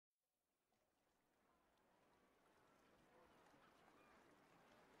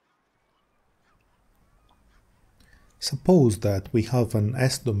Suppose that we have an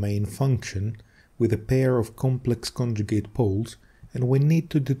S-domain function with a pair of complex conjugate poles and we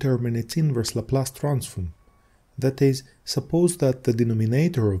need to determine its inverse Laplace transform. That is, suppose that the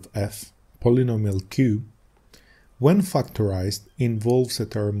denominator of f, polynomial q, when factorized involves a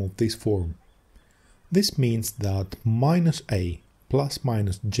term of this form. This means that minus a plus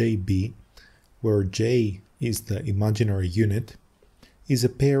minus jb, where j is the imaginary unit, is a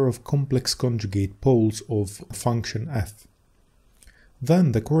pair of complex conjugate poles of function f.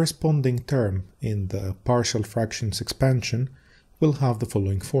 Then the corresponding term in the partial fractions expansion will have the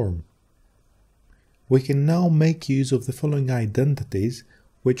following form. We can now make use of the following identities,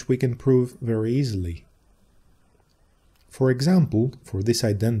 which we can prove very easily. For example, for this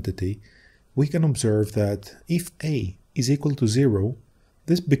identity, we can observe that if a is equal to 0,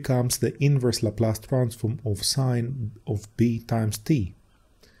 this becomes the inverse Laplace transform of sine of b times t.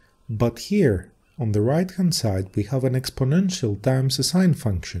 But here, on the right hand side, we have an exponential times a sine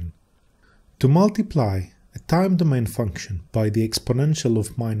function. To multiply a time domain function by the exponential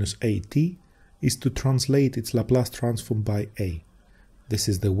of minus at is to translate its Laplace transform by a. This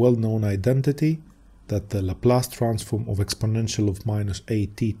is the well-known identity that the Laplace transform of exponential of minus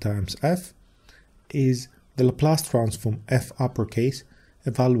at times f is the Laplace transform f uppercase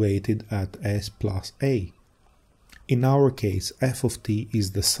evaluated at s plus a. In our case, f of t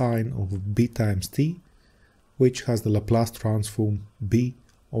is the sine of b times t, which has the Laplace transform b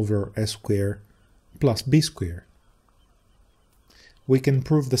over s squared plus b squared. We can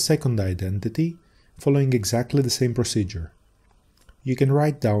prove the second identity following exactly the same procedure. You can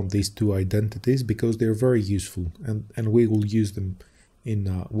write down these two identities because they are very useful and we will use them in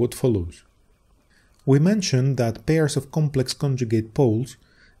what follows. We mentioned that pairs of complex conjugate poles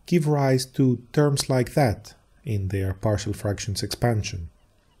give rise to terms like that in their partial fractions expansion.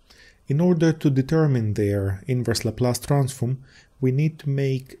 In order to determine their inverse Laplace transform, we need to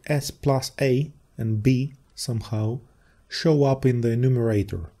make s plus a and b somehow show up in the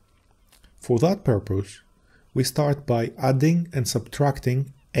numerator. For that purpose, we start by adding and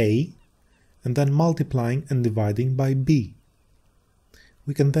subtracting a and then multiplying and dividing by b.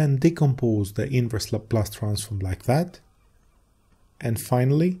 We can then decompose the inverse Laplace transform like that. And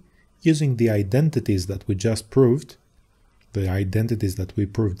finally, using the identities that we just proved, the identities that we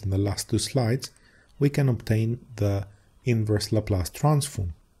proved in the last two slides, we can obtain the inverse Laplace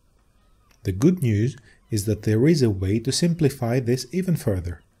transform. The good news is that there is a way to simplify this even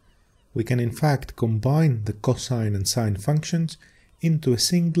further. We can in fact combine the cosine and sine functions into a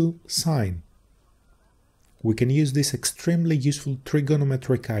single sine. We can use this extremely useful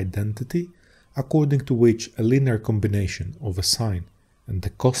trigonometric identity, according to which a linear combination of a sine and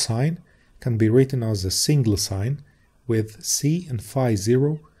the cosine can be written as a single sine with c and phi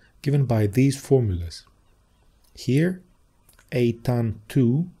 0 given by these formulas. Here, a tan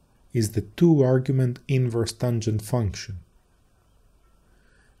 2 is the two-argument inverse tangent function.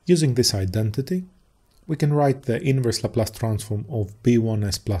 Using this identity, we can write the inverse Laplace transform of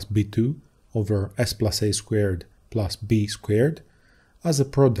b1s plus b2 over s plus a squared plus b squared as a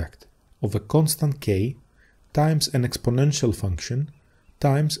product of a constant k times an exponential function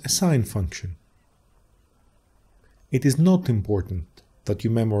times a sine function. It is not important that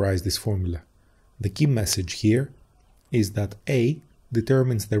you memorize this formula. The key message here is that a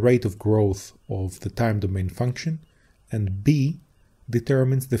determines the rate of growth of the time domain function and b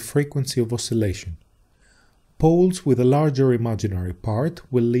determines the frequency of oscillation. Poles with a larger imaginary part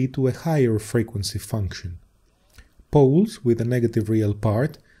will lead to a higher frequency function. Poles with a negative real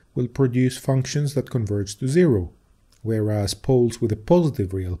part will produce functions that converge to zero, whereas poles with a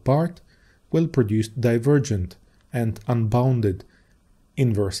positive real part will produce divergent and unbounded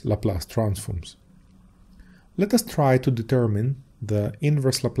inverse Laplace transforms. Let us try to determine the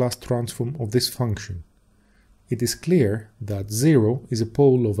inverse Laplace transform of this function. It is clear that 0 is a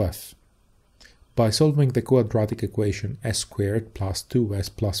pole of f. By solving the quadratic equation s squared plus 2s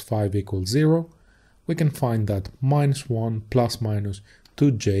plus 5 equals 0, we can find that minus 1 plus minus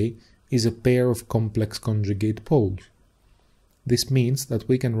 2j is a pair of complex conjugate poles. This means that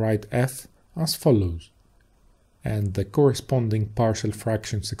we can write f as follows, and the corresponding partial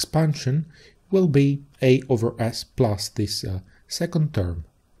fractions expansion will be a over s plus this second term.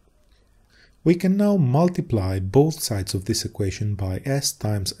 We can now multiply both sides of this equation by s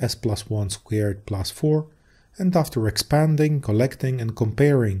times s plus 1 squared plus 4, and after expanding, collecting and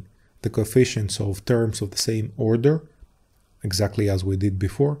comparing the coefficients of terms of the same order, exactly as we did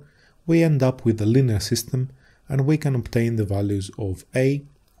before, we end up with a linear system and we can obtain the values of a,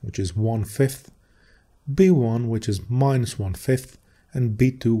 which is 1/5, b1, which is minus 1/5, and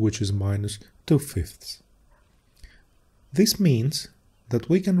b2, which is minus 2/5. This means that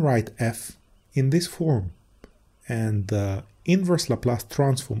we can write f in this form, and the inverse Laplace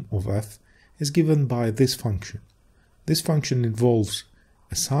transform of f is given by this function. This function involves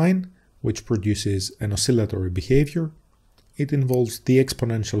a sine, which produces an oscillatory behavior. It involves the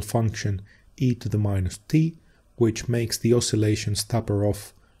exponential function e to the minus t, which makes the oscillations taper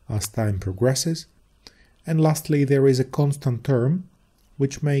off as time progresses. And lastly, there is a constant term,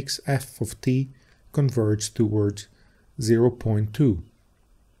 which makes f of t converge towards 0.2.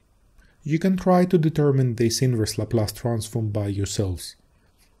 You can try to determine this inverse Laplace transform by yourselves.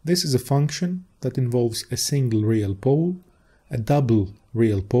 This is a function that involves a single real pole, a double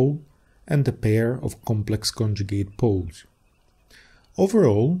real pole, and a pair of complex conjugate poles.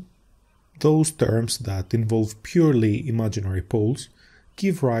 Overall, those terms that involve purely imaginary poles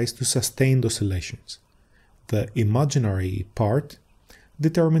give rise to sustained oscillations. The imaginary part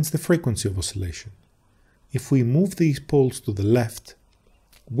determines the frequency of oscillation. If we move these poles to the left,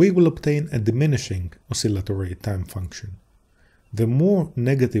 we will obtain a diminishing oscillatory time function. The more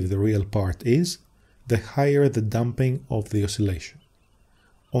negative the real part is, the higher the damping of the oscillation.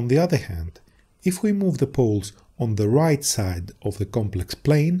 On the other hand, if we move the poles on the right side of the complex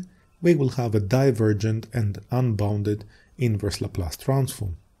plane, we will have a divergent and unbounded inverse Laplace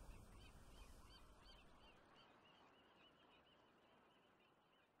transform.